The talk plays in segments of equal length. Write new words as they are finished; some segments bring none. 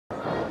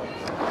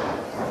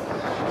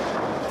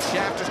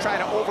Schaff just trying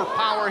to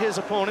overpower his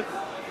opponent.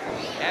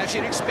 As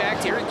you'd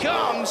expect, here he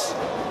comes.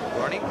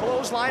 Running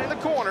clothesline in the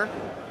corner.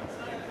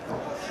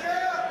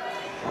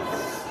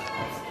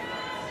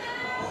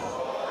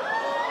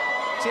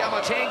 See how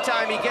much hang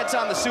time he gets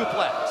on the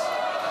suplex.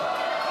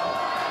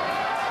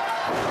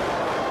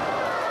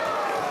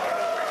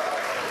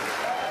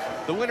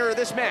 The winner of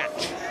this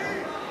match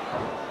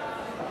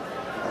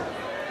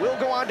will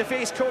go on to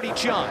face Cody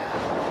Chung.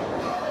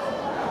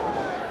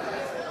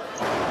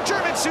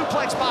 German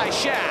suplex by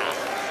Schaff.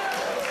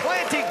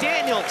 Planting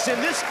Daniels,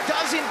 and this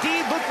does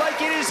indeed look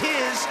like it is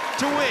his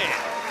to win.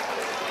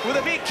 With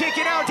a big kick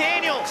out,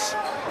 Daniels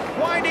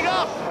winding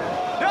up.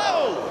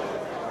 No!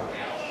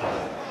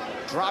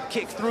 Drop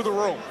kick through the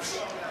ropes.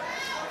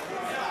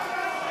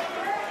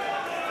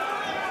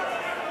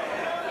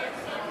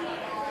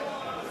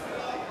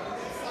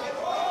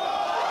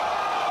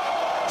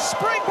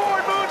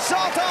 Springboard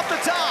moonsault off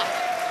the top.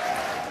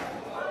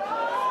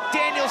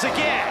 Daniels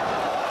again.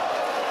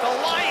 The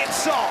lion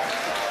salt.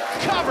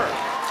 Cover.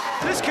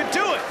 This could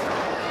do it.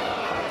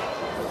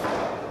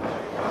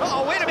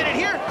 Uh-oh, wait a minute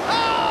here.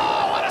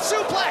 Oh, what a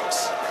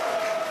suplex.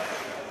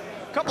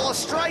 Couple of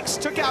strikes,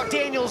 took out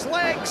Daniels'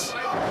 legs.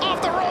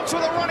 Off the ropes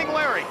with a running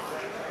Larry.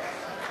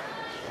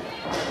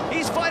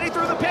 He's fighting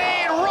through the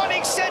pain,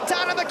 running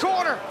senton in the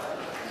corner.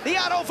 The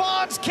Otto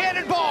Vaughn's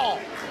cannonball.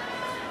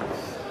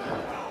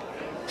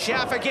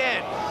 Schaff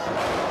again.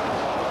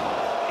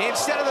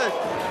 Instead of the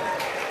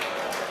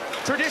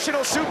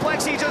traditional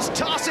suplex, he just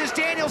tosses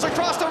Daniels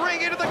across the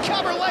ring into the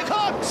cover, leg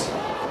hooks.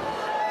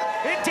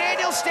 And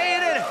Daniels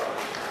staying in it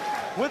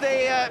with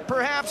a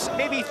perhaps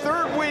maybe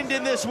third wind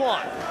in this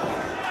one.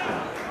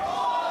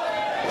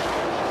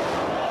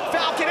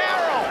 Falcon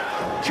arrow,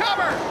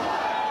 cover.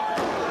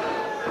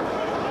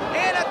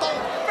 And at the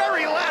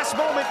very last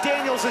moment,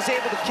 Daniels is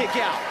able to kick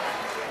out.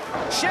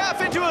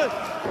 Schaff into a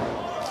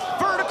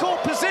vertical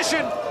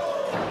position,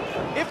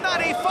 if not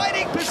a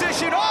fighting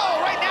position.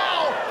 Oh, right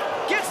now,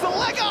 gets the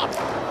leg up.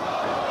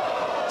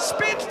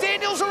 Spins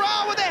Daniels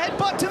around with a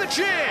headbutt to the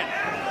chin.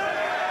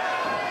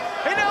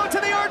 And now to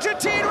the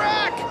Argentine.